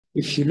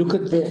If you look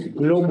at the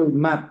global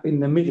map in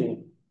the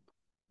middle,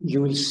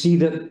 you will see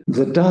that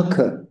the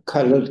darker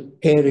colored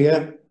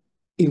area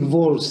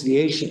involves the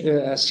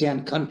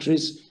ASEAN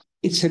countries.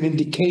 It's an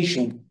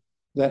indication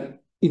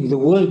that in the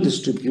world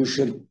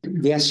distribution,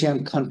 the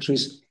ASEAN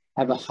countries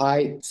have a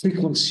high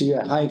frequency,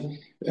 a high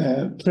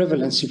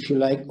prevalence, if you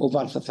like, of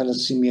alpha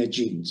thalassemia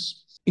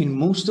genes. In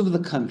most of the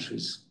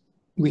countries,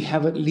 we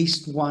have at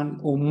least one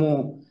or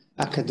more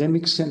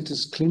academic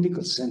centers,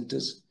 clinical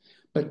centers,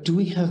 but do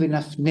we have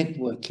enough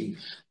networking?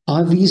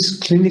 Are these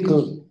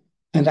clinical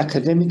and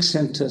academic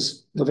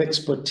centers of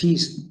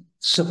expertise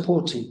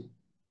supporting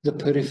the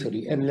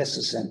periphery and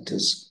lesser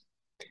centers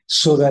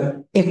so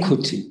that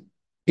equity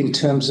in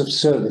terms of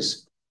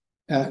service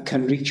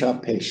can reach our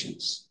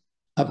patients?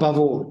 Above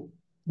all,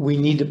 we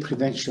need a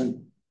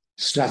prevention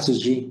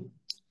strategy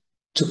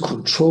to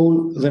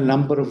control the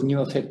number of new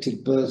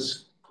affected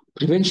births.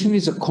 Prevention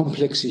is a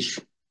complex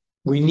issue.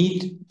 We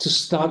need to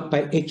start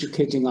by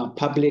educating our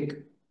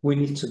public. We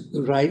need to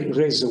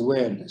raise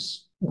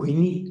awareness. We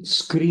need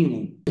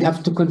screening. We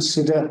have to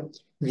consider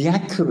the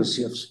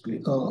accuracy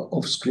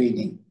of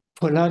screening.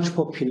 For large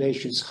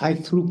populations,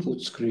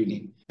 high-throughput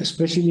screening,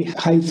 especially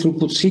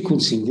high-throughput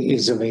sequencing,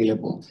 is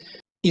available.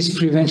 Is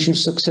prevention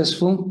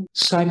successful?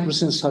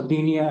 Cyprus and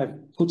Sardinia,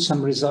 I've put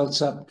some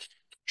results up,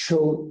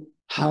 show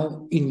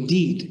how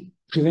indeed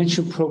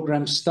prevention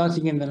programs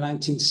starting in the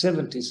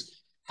 1970s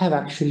have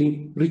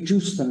actually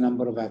reduced the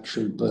number of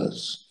actual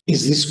births.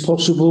 Is this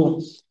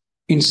possible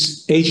in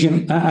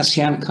Asian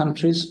ASEAN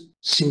countries?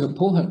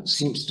 Singapore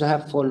seems to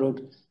have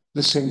followed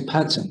the same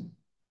pattern.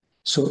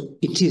 So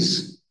it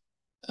is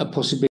a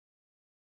possibility.